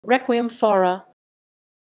Requiem Fauré.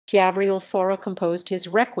 Gabriel Fauré composed his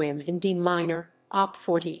Requiem in D minor, Op.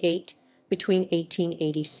 48, between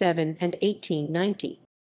 1887 and 1890.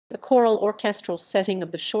 The choral orchestral setting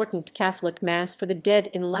of the shortened Catholic Mass for the Dead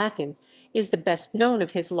in Latin is the best known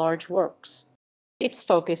of his large works. Its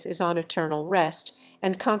focus is on eternal rest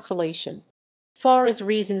and consolation. Fauré's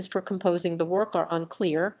reasons for composing the work are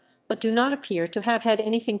unclear, but do not appear to have had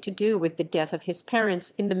anything to do with the death of his parents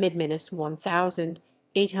in the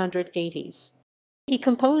mid-1880s. He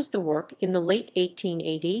composed the work in the late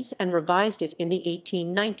 1880s and revised it in the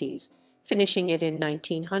 1890s, finishing it in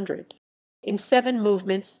 1900. In 7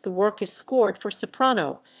 movements, the work is scored for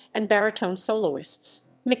soprano and baritone soloists,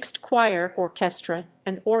 mixed choir, orchestra,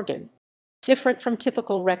 and organ. Different from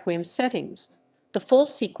typical requiem settings, the full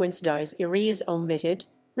sequence dies irae is omitted,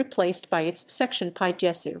 replaced by its section Pie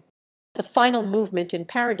Jesu. The final movement in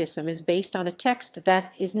Paradisum is based on a text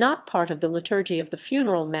that is not part of the liturgy of the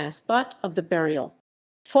funeral mass but of the burial.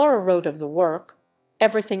 Fauré wrote of the work,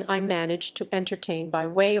 "Everything I managed to entertain by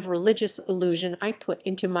way of religious illusion I put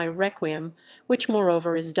into my Requiem, which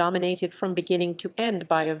moreover is dominated from beginning to end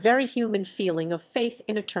by a very human feeling of faith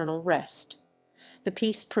in eternal rest." The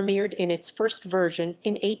piece premiered in its first version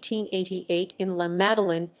in 1888 in La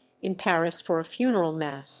Madeleine in Paris for a funeral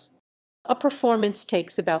mass. A performance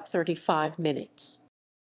takes about 35 minutes.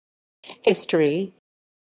 History.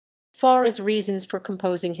 Fauré's reasons for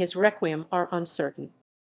composing his Requiem are uncertain.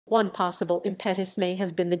 One possible impetus may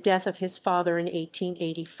have been the death of his father in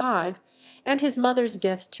 1885, and his mother's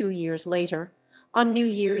death 2 years later, on New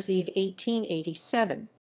Year's Eve 1887.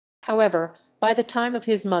 However, by the time of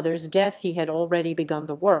his mother's death he had already begun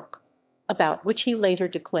the work, about which he later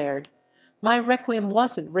declared, "My Requiem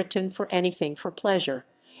wasn't written for anything for pleasure,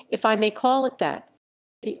 if I may call it that."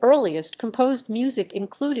 The earliest composed music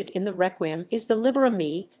included in the Requiem is the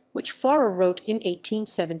Libera-Me, which Fauré wrote in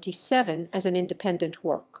 1877 as an independent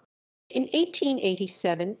work. In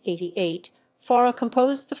 1887–88, Fauré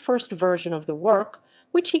composed the first version of the work,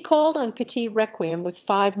 which he called Un Petit Requiem with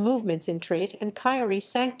 5 movements in Traite and Kyrie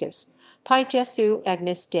Sanctus, Pie Jesu,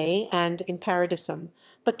 Agnus Dei, and In Paradisum,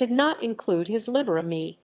 but did not include his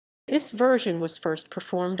Libera-Me. This version was first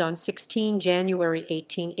performed on 16 January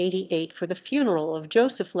 1888 for the funeral of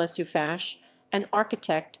Joseph Lesufache, an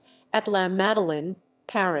architect, at La Madeleine,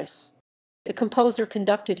 Paris. The composer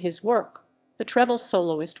conducted his work. The treble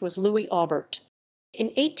soloist was Louis Aubert.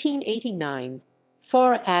 In 1889,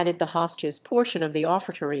 Fauré added the Hostias portion of the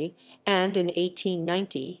offertory, and in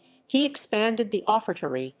 1890 he expanded the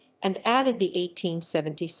offertory and added the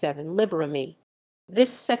 1877 Libera-Me.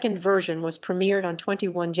 This second version was premiered on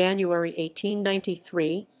 21 January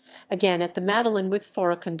 1893, again at the Madeleine with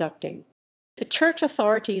Fauré conducting. The church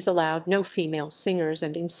authorities allowed no female singers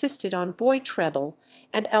and insisted on boy treble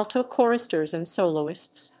and alto choristers and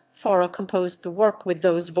soloists. Fauré composed the work with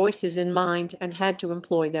those voices in mind and had to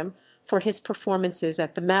employ them for his performances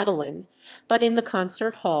at the Madeleine, but in the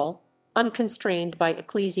concert hall, unconstrained by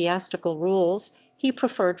ecclesiastical rules, he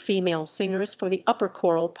preferred female singers for the upper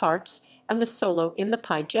choral parts and the solo in the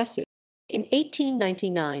Pie Jesu. In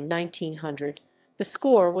 1899–1900, the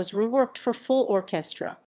score was reworked for full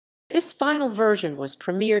orchestra. This final version was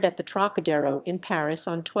premiered at the Trocadero in Paris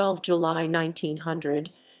on 12 July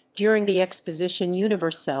 1900 during the Exposition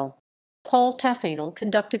Universelle. Paul Taffanel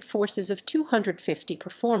conducted forces of 250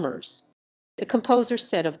 performers. The composer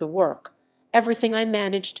said of the work, "Everything I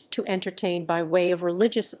managed to entertain by way of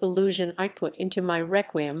religious illusion I put into my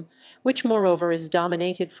Requiem, which moreover is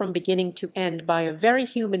dominated from beginning to end by a very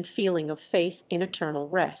human feeling of faith in eternal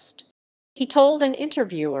rest." He told an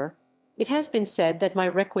interviewer, "It has been said that my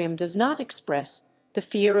Requiem does not express the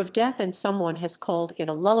fear of death, and someone has called it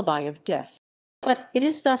a lullaby of death. But it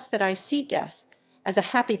is thus that I see death, as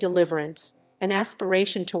a happy deliverance, an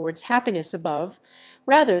aspiration towards happiness above,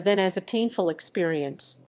 rather than as a painful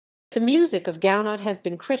experience." The music of Gounod has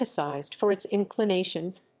been criticized for its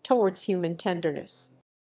inclination towards human tenderness.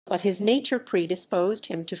 But his nature predisposed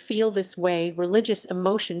him to feel this way. Religious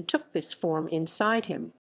emotion took this form inside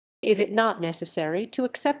him. Is it not necessary to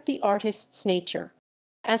accept the artist's nature?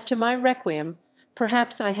 As to my Requiem,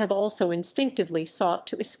 perhaps I have also instinctively sought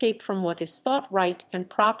to escape from what is thought right and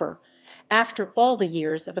proper, after all the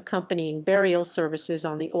years of accompanying burial services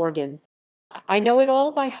on the organ. I know it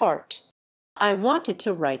all by heart. I wanted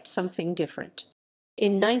to write something different.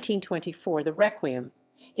 In 1924 the Requiem,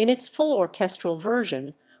 in its full orchestral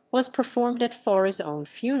version, was performed at Fauré's own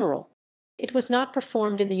funeral. It was not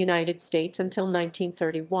performed in the United States until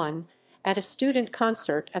 1931 at a student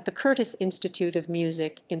concert at the Curtis Institute of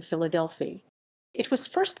Music in Philadelphia. It was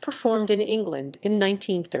first performed in England in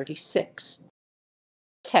 1936.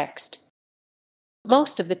 Text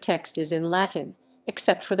Most of the text is in Latin,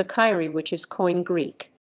 except for the Kyrie, which is Koine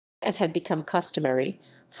Greek. As had become customary,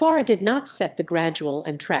 Fauré did not set the gradual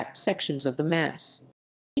and tract sections of the Mass.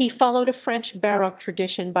 He followed a French Baroque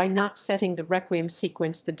tradition by not setting the Requiem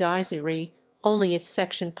sequence the Dies Irae, only its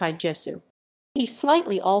section Pie Jesu. He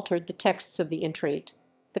slightly altered the texts of the introit,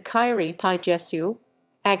 the Kyrie Pie Jesu,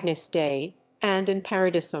 Agnus Dei, and In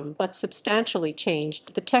Paradisum, but substantially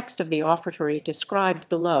changed the text of the offertory described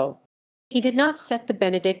below. He did not set the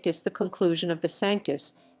Benedictus the conclusion of the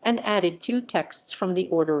Sanctus, and added two texts from the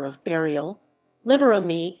order of burial, Libera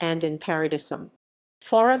Me and In Paradisum.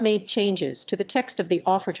 Fauré made changes to the text of the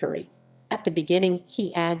offertory. At the beginning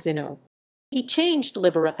he adds Inno. He changed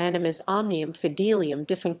Libera Animas Omnium Fidelium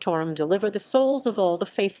Defunctorum Deliver the souls of all the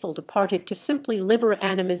faithful departed to simply Libera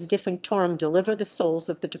Animas Defunctorum Deliver the souls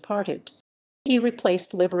of the departed. He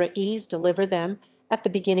replaced Libera Eis Deliver them at the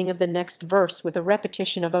beginning of the next verse with a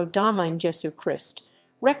repetition of O Domine Jesu Christ,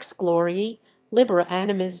 Rex Gloriae, Libera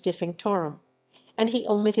Animas Defunctorum, and he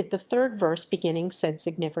omitted the third verse beginning Sed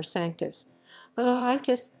Signifer Sanctus.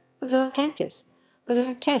 Vanctus, Vacantus,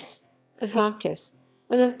 Vacantus, Vacantus,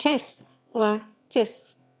 Vacantus,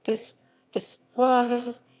 Vacantus,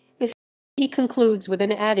 He concludes with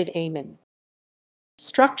an added Amen.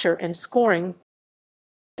 Structure and scoring.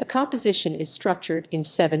 The composition is structured in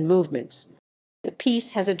 7 movements. The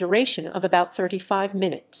piece has a duration of about 35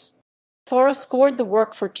 minutes. Fauré scored the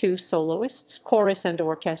work for 2 soloists, chorus and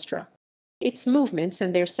orchestra. Its movements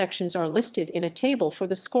and their sections are listed in a table for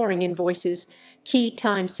the scoring in voices, key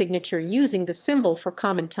time signature using the symbol for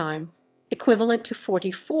common time, equivalent to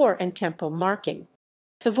 44, and tempo marking.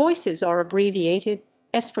 The voices are abbreviated: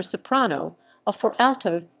 S for soprano, A for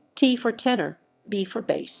alto, T for tenor, B for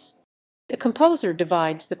bass. The composer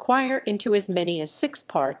divides the choir into as many as 6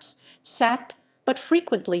 parts, sat, but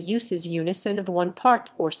frequently uses unison of 1 part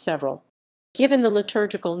or several. Given the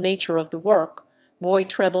liturgical nature of the work, boy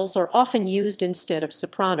trebles are often used instead of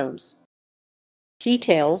sopranos.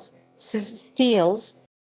 Details.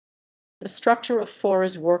 The structure of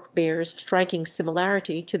Fauré's work bears striking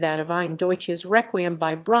similarity to that of Ein Deutsches Requiem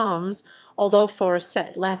by Brahms, although Fauré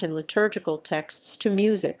set Latin liturgical texts to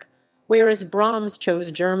music, whereas Brahms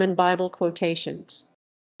chose German Bible quotations.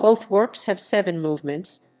 Both works have 7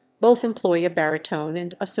 movements. Both employ a baritone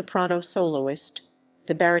and a soprano soloist,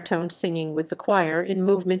 the baritone singing with the choir in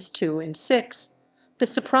movements 2 and 6, the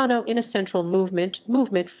soprano in a central movement,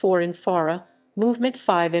 movement 4 in Fauré, movement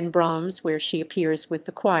 5 in Brahms, where she appears with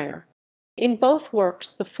the choir. In both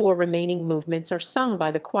works the 4 remaining movements are sung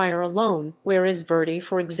by the choir alone, whereas Verdi,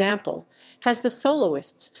 for example, has the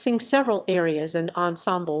soloists sing several arias and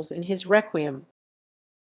ensembles in his Requiem.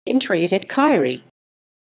 Introit at Kyrie.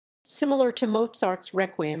 Similar to Mozart's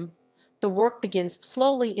Requiem, the work begins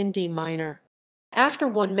slowly in D minor. After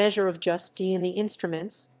 1 measure of just D in the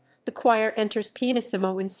instruments, the choir enters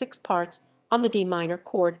pianissimo in 6 parts on the D minor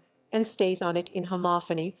chord and stays on it in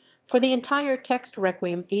homophony for the entire text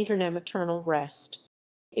Requiem Aeternam Eternal Rest.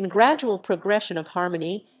 In gradual progression of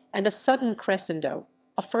harmony and a sudden crescendo,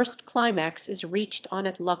 a first climax is reached on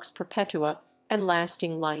et lux perpetua and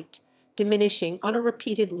lasting light, diminishing on a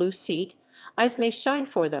repeated lucite, eyes may shine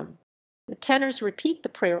for them. The tenors repeat the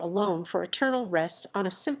prayer alone for eternal rest on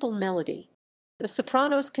a simple melody. The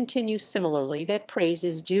sopranos continue similarly that praise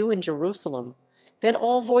is due in Jerusalem. Then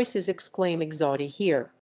all voices exclaim Exaudi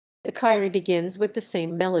here. The Kyrie begins with the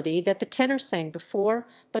same melody that the tenor sang before,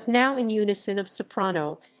 but now in unison of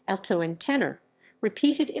soprano, alto, and tenor,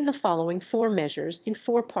 repeated in the following 4 measures in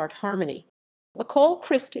 4-part harmony. The call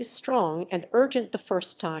Christ is strong and urgent the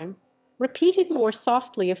first time, repeated more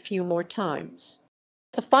softly a few more times.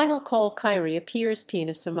 The final call Kyrie appears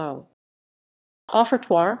pianissimo.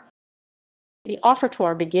 Offertoire. The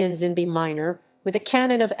offertoire begins in B minor with a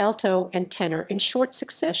canon of alto and tenor in short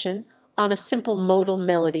succession on a simple modal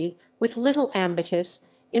melody with little ambitus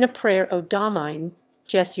in a prayer O Domine,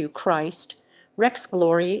 Jesu Christ, Rex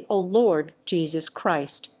Gloriae, O Lord, Jesus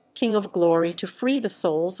Christ, King of glory, to free the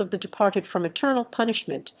souls of the departed from eternal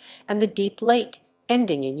punishment and the deep lake,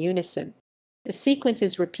 ending in unison. The sequence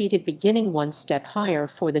is repeated beginning 1 step higher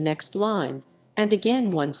for the next line, and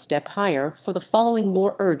again 1 step higher for the following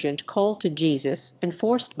more urgent call to Jesus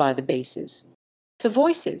enforced by the basses. The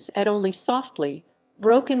voices add only softly,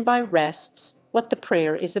 broken by rests, what the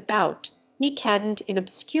prayer is about, mi cadent in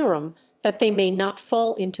obscurum, that they may not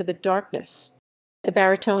fall into the darkness. The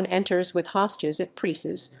baritone enters with hostias et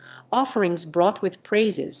preces, offerings brought with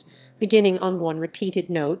praises, beginning on 1 repeated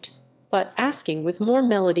note, but asking with more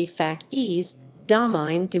melody fac ease,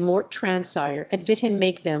 Domine de mort transire et vitam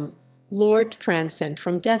make them, Lord, transcend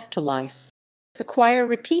from death to life. The choir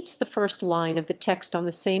repeats the first line of the text on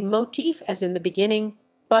the same motif as in the beginning,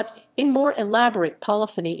 but in more elaborate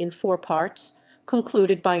polyphony in four parts,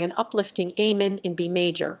 concluded by an uplifting Amen in B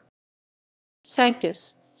major.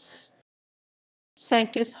 Sanctus,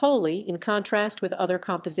 Sanctus holy, in contrast with other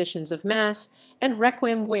compositions of Mass, and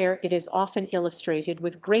Requiem, where it is often illustrated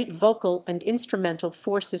with great vocal and instrumental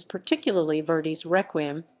forces, particularly Verdi's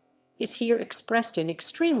Requiem, is here expressed in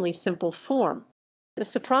extremely simple form. The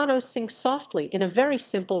sopranos sing softly in a very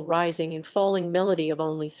simple rising and falling melody of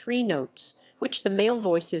only 3 notes, which the male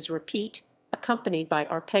voices repeat, accompanied by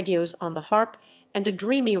arpeggios on the harp and a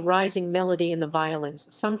dreamy rising melody in the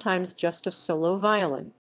violins, sometimes just a solo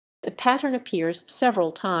violin. The pattern appears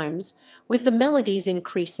several times, with the melodies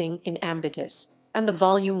increasing in ambitus, and the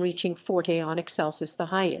volume reaching forte on excelsis the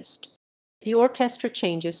highest. The orchestra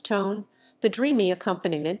changes tone, the dreamy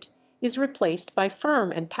accompaniment is replaced by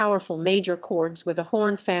firm and powerful major chords with a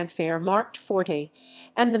horn fanfare marked forte,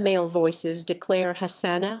 and the male voices declare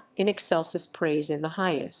Hosanna in excelsis praise in the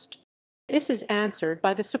highest. This is answered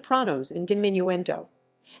by the sopranos in diminuendo,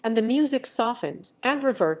 and the music softens and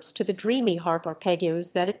reverts to the dreamy harp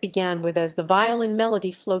arpeggios that it began with as the violin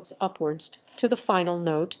melody floats upwards to the final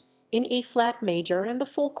note in E flat major, and the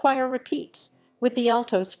full choir repeats, with the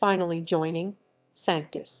altos finally joining,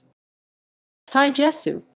 Sanctus. Pie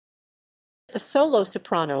Jesu. A solo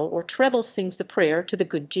soprano or treble sings the prayer to the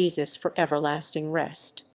good Jesus for everlasting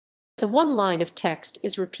rest. The one line of text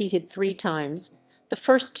is repeated 3 times, the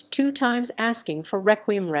first 2 times asking for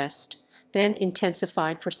Requiem rest, then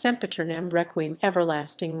intensified for sempiternam Requiem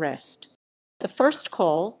everlasting rest. The first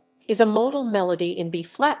call is a modal melody in B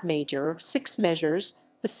flat major of 6 measures,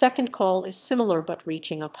 the second call is similar but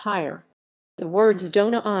reaching up higher. The words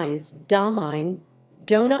dona eis, damine,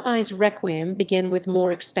 dona eis Requiem begin with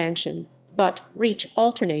more expansion, but reach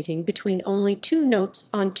alternating between only 2 notes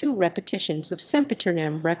on 2 repetitions of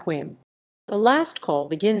sempiternam Requiem. The last call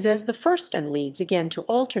begins as the first and leads again to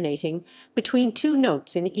alternating between 2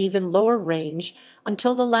 notes in even lower range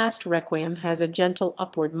until the last Requiem has a gentle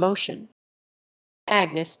upward motion.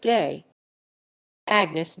 Agnus Dei.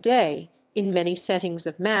 Agnus Dei, in many settings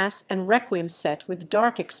of Mass and Requiem set with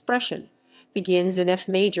dark expression, begins in F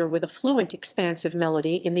major with a fluent expansive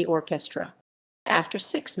melody in the orchestra. After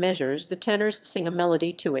 6 measures, the tenors sing a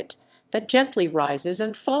melody to it that gently rises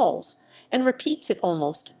and falls, and repeats it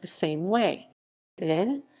almost the same way.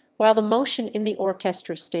 Then, while the motion in the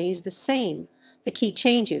orchestra stays the same, the key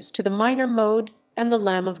changes to the minor mode, and the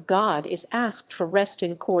Lamb of God is asked for rest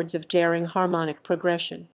in chords of daring harmonic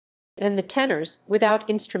progression. Then the tenors, without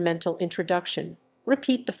instrumental introduction,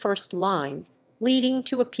 repeat the first line, leading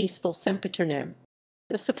to a peaceful sempiternam.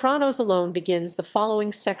 The sopranos alone begins the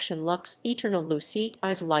following section: Lux eternal lucit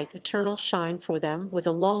eis, light eternal shine for them, with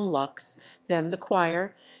a long lux. Then the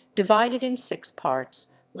choir, divided in 6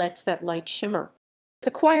 parts, lets that light shimmer.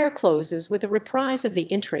 The choir closes with a reprise of the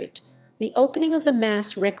introit, the opening of the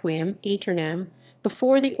Mass Requiem aeternam,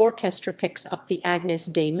 before the orchestra picks up the Agnus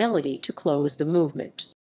Dei melody to close the movement.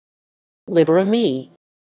 Libera me.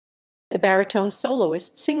 The baritone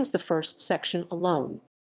soloist sings the first section alone.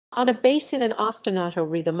 On a bass in an ostinato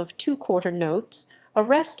rhythm of 2 quarter notes, a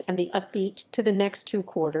rest and the upbeat to the next 2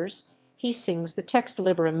 quarters, he sings the text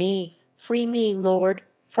Libera me, free me, Lord,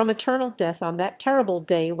 from eternal death on that terrible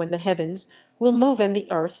day when the heavens will move and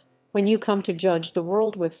the earth, when you come to judge the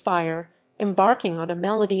world with fire, embarking on a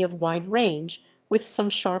melody of wide range, with some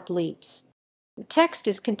sharp leaps. The text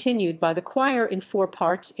is continued by the choir in 4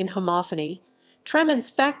 parts in homophony, Tremens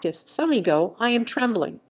factus sum ego, I am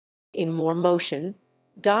trembling. In more motion,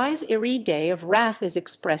 Dies irae of wrath is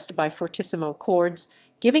expressed by fortissimo chords,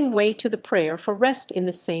 giving way to the prayer for rest in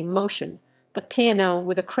the same motion, but piano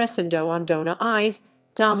with a crescendo on dona eis,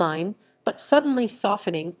 damine, but suddenly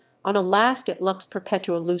softening on a last et lux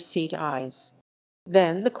perpetua lucit eis.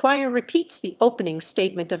 Then the choir repeats the opening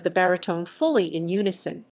statement of the baritone fully in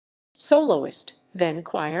unison. Soloist, then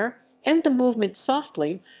choir, end the movement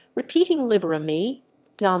softly, repeating Libera me,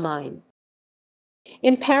 damine.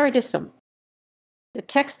 In Paradisum. The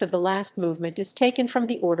text of the last movement is taken from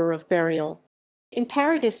the order of burial. In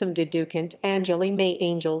Paradisum deducant angeli, may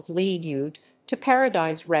angels lead you to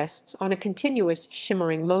paradise, rests on a continuous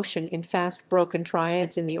shimmering motion in fast broken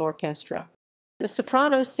triads in the orchestra. The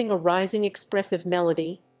sopranos sing a rising expressive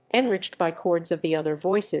melody, enriched by chords of the other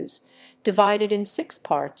voices, divided in 6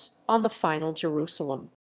 parts on the final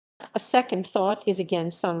Jerusalem. A second thought is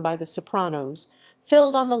again sung by the sopranos,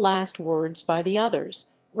 filled on the last words by the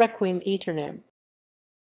others, Requiem aeternam.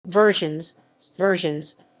 Versions.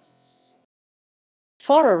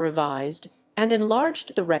 Fauré revised and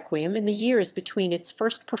enlarged the Requiem in the years between its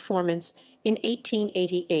first performance in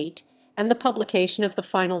 1888 and the publication of the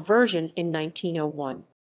final version in 1901.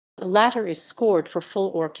 The latter is scored for full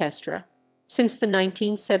orchestra. Since the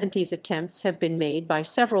 1970s, attempts have been made by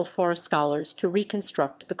several Fauré scholars to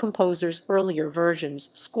reconstruct the composer's earlier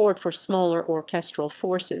versions scored for smaller orchestral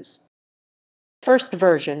forces. First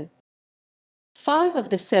version. 5 of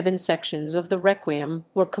the 7 sections of the Requiem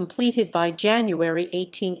were completed by January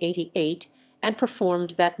 1888 and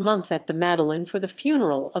performed that month at the Madeleine for the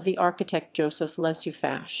funeral of the architect Joseph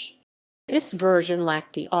Lesufache. This version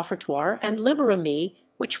lacked the offertoire and libera-me,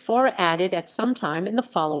 which Fauré added at some time in the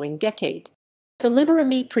following decade. The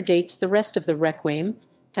libera-me predates the rest of the Requiem,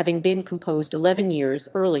 having been composed 11 years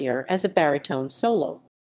earlier as a baritone solo.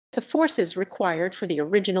 The forces required for the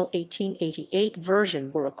original 1888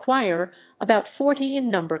 version were a choir, about 40 in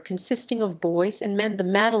number, consisting of boys and men. The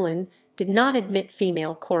Madeleine did not admit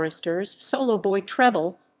female choristers, solo boy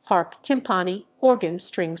treble, harp, timpani, organ,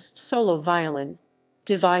 strings, solo violin,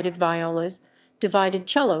 divided violas, divided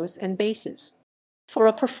cellos, and basses. For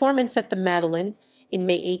a performance at the Madeleine in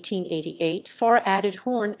May 1888, Fauré added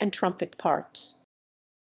horn and trumpet parts.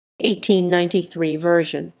 1893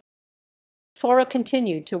 version. Fauré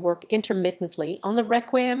continued to work intermittently on the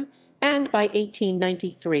Requiem, and by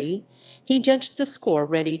 1893 he judged the score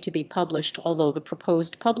ready to be published, although the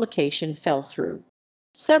proposed publication fell through.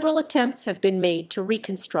 Several attempts have been made to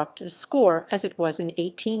reconstruct the score as it was in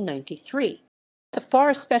 1893. The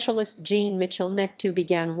Fauré specialist Jean Michel Nectou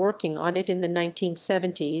began working on it in the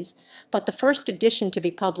 1970s, but the first edition to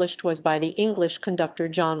be published was by the English conductor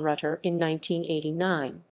John Rutter in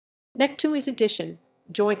 1989. Nectou's edition,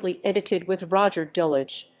 jointly edited with Roger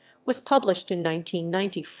Dulwich, was published in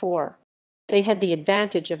 1994. They had the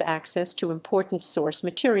advantage of access to important source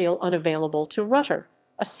material unavailable to Rutter,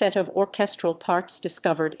 a set of orchestral parts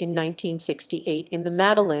discovered in 1968 in the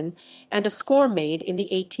Madeleine, and a score made in the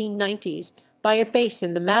 1890s by a bass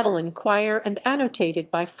in the Madeleine choir and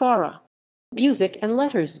annotated by Fauré. Music and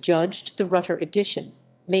Letters judged the Rutter edition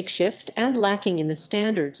makeshift and lacking in the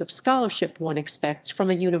standards of scholarship one expects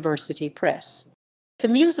from a university press. The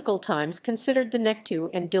Musical Times considered the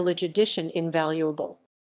Nectou and Dulwich edition invaluable.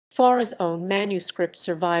 Fauré's own manuscript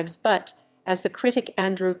survives, but, as the critic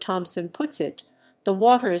Andrew Thompson puts it, the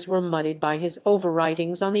waters were muddied by his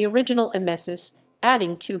overwritings on the original emesis,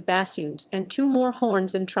 adding 2 bassoons and 2 more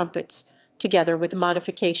horns and trumpets, together with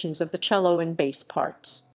modifications of the cello and bass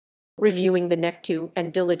parts. Reviewing the Nectou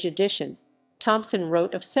and Dulwich edition, Thompson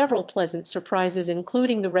wrote of several pleasant surprises,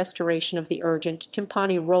 including the restoration of the urgent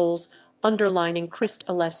timpani rolls underlining Christ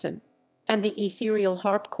a lesson, and the ethereal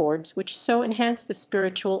harp chords which so enhance the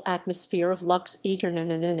spiritual atmosphere of Lux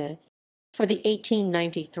Aeterna. For the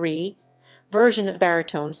 1893 version of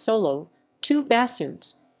baritone solo, 2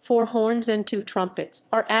 bassoons, 4 horns, and 2 trumpets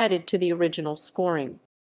are added to the original scoring.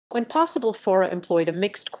 When possible, Fauré employed a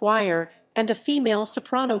mixed choir and a female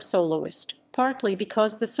soprano soloist, partly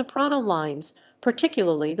because the soprano lines,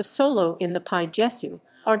 particularly the solo in the Pie Jesu,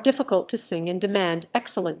 are difficult to sing and demand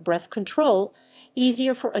excellent breath control,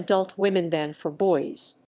 easier for adult women than for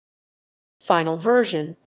boys. Final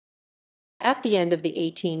version. At the end of the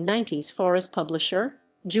 1890s, Fauré's publisher,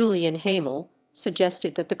 Julian Hamel,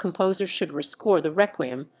 suggested that the composer should rescore the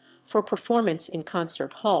Requiem for performance in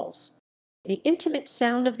concert halls. The intimate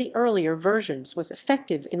sound of the earlier versions was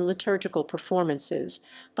effective in liturgical performances,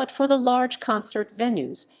 but for the large concert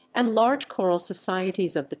venues and large choral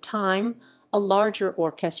societies of the time, a larger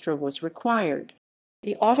orchestra was required.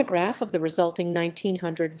 The autograph of the resulting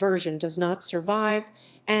 1900 version does not survive,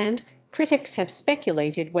 and critics have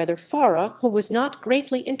speculated whether Fauré, who was not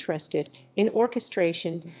greatly interested in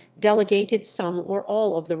orchestration, delegated some or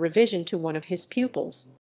all of the revision to one of his pupils.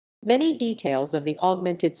 Many details of the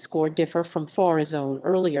augmented score differ from Fauré's own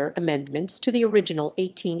earlier amendments to the original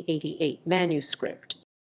 1888 manuscript.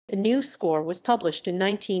 The new score was published in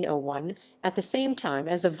 1901 at the same time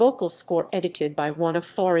as a vocal score edited by one of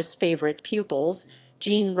Fauré's favorite pupils,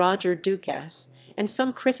 Jean-Roger Ducasse, and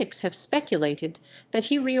some critics have speculated that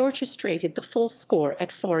he reorchestrated the full score at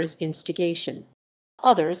Fauré's instigation.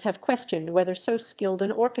 Others have questioned whether so skilled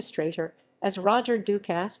an orchestrator as Roger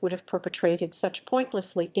Ducasse would have perpetrated such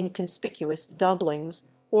pointlessly inconspicuous doublings,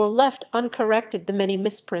 or left uncorrected the many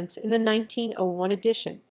misprints in the 1901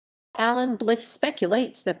 edition. Alan Blyth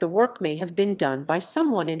speculates that the work may have been done by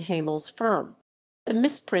someone in Hamel's firm. The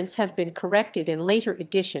misprints have been corrected in later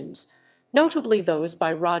editions, notably those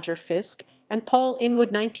by Roger Fisk and Paul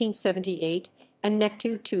Inwood 1978 and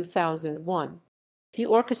Nectou 2001. The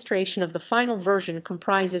orchestration of the final version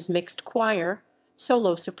comprises mixed choir,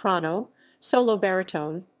 solo soprano, solo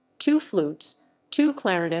baritone, 2 flutes, 2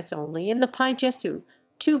 clarinets only in the Pie Jesu,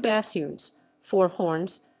 2 bassoons, 4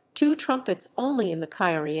 horns, 2 trumpets only in the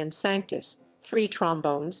Kyrie and Sanctus, 3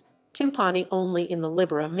 trombones, timpani only in the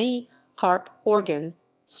Libera Mi, harp, organ,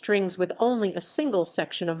 strings with only a single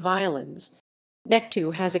section of violins.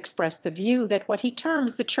 Nectu has expressed the view that what he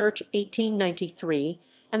terms the Church 1893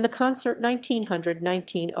 and the Concert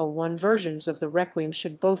 1900-1901 versions of the Requiem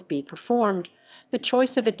should both be performed, the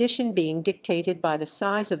choice of edition being dictated by the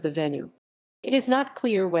size of the venue. It is not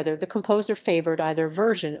clear whether the composer favored either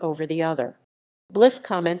version over the other. Blyth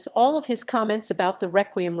comments all of his comments about the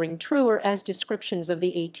Requiem ring truer as descriptions of the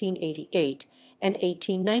 1888 and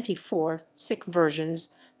 1894 sick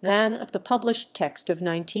versions than of the published text of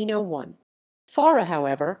 1901. Fauré,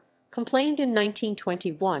 however, complained in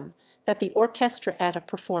 1921 that the orchestra at a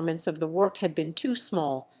performance of the work had been too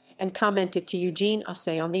small, and commented to Eugene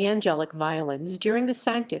Assay on the angelic violins during the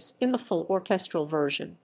Sanctus in the full orchestral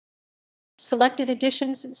version. Selected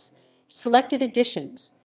editions.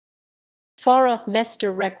 Fauré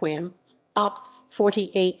Mester Requiem, Op.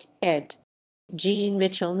 48 ed. Jean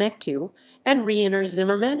Mitchell Nectu, and Reiner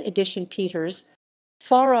Zimmermann edition Peters.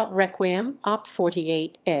 Fauré Requiem, Op.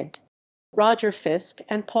 48 ed. Roger Fisk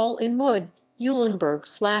and Paul Inwood,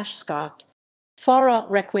 Eulenberg/Scott. Fauré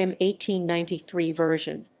Requiem 1893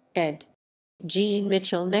 version, ed. Jean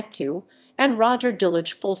Mitchell Nectu, and Roger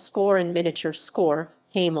Dulwich full score and miniature score,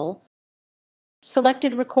 Hamel.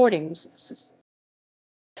 Selected recordings.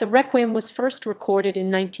 The Requiem was first recorded in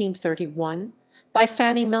 1931 by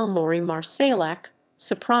Fanny Melmori Marcelac,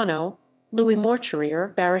 soprano, Louis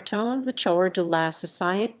Morcherier, baritone, the Chor de la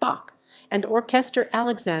Société Bach, and orchestra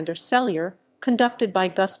Alexander Sellier, conducted by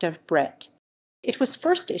Gustave Brett. It was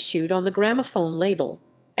first issued on the Gramophone label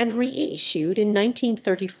and reissued in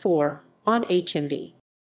 1934 on HMV.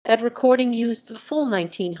 That recording used the full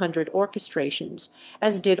 1900 orchestrations,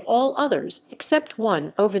 as did all others except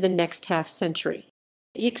one over the next half-century.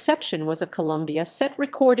 The exception was a Columbia set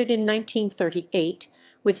recorded in 1938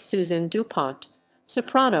 with Susan Dupont,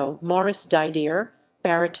 soprano Maurice Didier,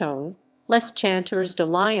 baritone, Les Chanteurs de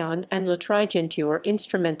Lyon and Le Trigenture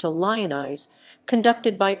instrumental Lyonnaise,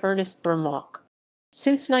 conducted by Ernest Bermock.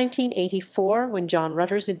 Since 1984, when John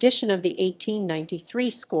Rutter's edition of the 1893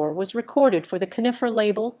 score was recorded for the Conifer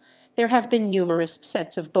label, there have been numerous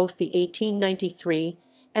sets of both the 1893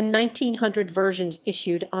 and 1900 versions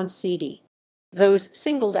issued on CD. Those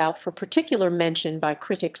singled out for particular mention by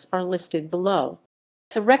critics are listed below.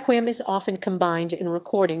 The Requiem is often combined in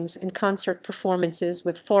recordings and concert performances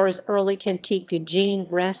with Fauré's early Cantique de Jean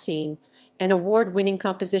Racine, an award-winning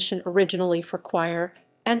composition originally for choir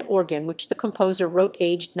and organ which the composer wrote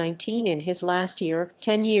aged 19 in his last year of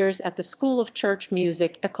 10 years at the School of Church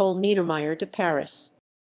Music École Niedermeyer de Paris.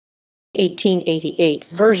 1888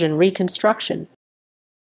 version reconstruction.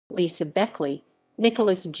 Lisa Beckley,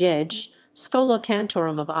 Nicholas Jedge, Schola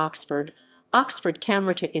Cantorum of Oxford, Oxford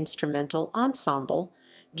Camerata Instrumental Ensemble,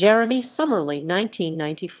 Jeremy Summerly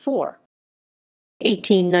 1994.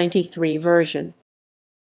 1893 version.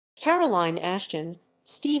 Caroline Ashton,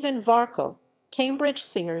 Stephen Varco, Cambridge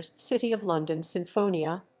Singers, City of London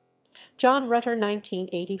Sinfonia, John Rutter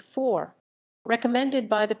 1984. Recommended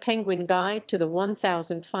by the Penguin Guide to the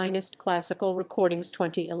 1000 Finest Classical Recordings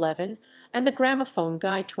 2011 and the Gramophone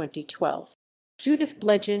Guide 2012. Judith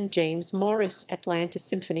Blegen, James Morris, Atlanta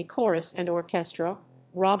Symphony Chorus and Orchestra,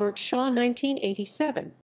 Robert Shaw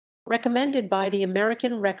 1987. Recommended by the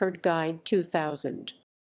American Record Guide 2000.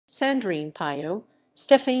 Sandrine Payot,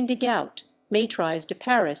 Stéphane Degout, Maîtrise de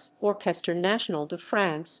Paris, Orchestre National de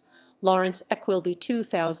France, Lawrence Equilby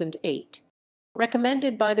 2008.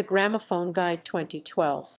 Recommended by the Gramophone Guide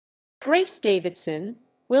 2012. Grace Davidson,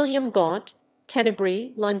 William Gaunt,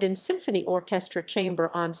 Tenebris, London Symphony Orchestra Chamber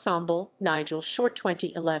Ensemble, Nigel Short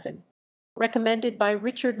 2011. Recommended by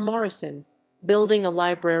Richard Morrison, Building a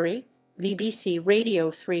Library, BBC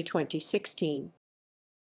Radio 3 2016.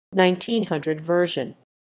 1900 version.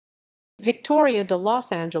 Victoria de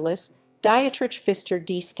Los Angeles, Dietrich Pfister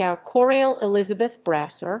D. Scout Chorale Elizabeth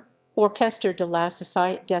Brasser, Orchestre de la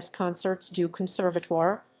Société des Concerts du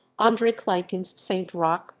Conservatoire, André Clayton's Saint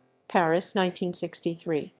Roch, Paris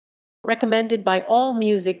 1963. Recommended by All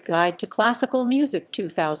Music Guide to Classical Music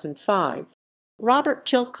 2005. Robert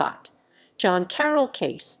Chilcott, John Carroll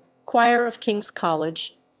Case, Choir of King's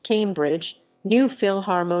College, Cambridge, New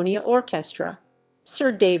Philharmonia Orchestra,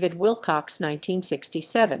 Sir David Wilcox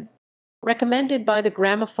 1967. Recommended by the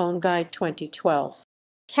Gramophone Guide 2012.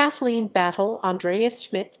 Kathleen Battle, Andreas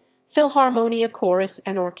Schmidt, Philharmonia Chorus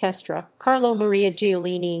and Orchestra, Carlo Maria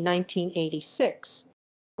Giolini 1986.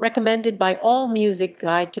 Recommended by All Music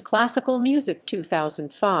Guide to Classical Music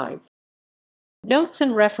 2005. Notes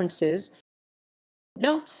and references.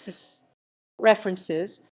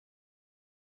 References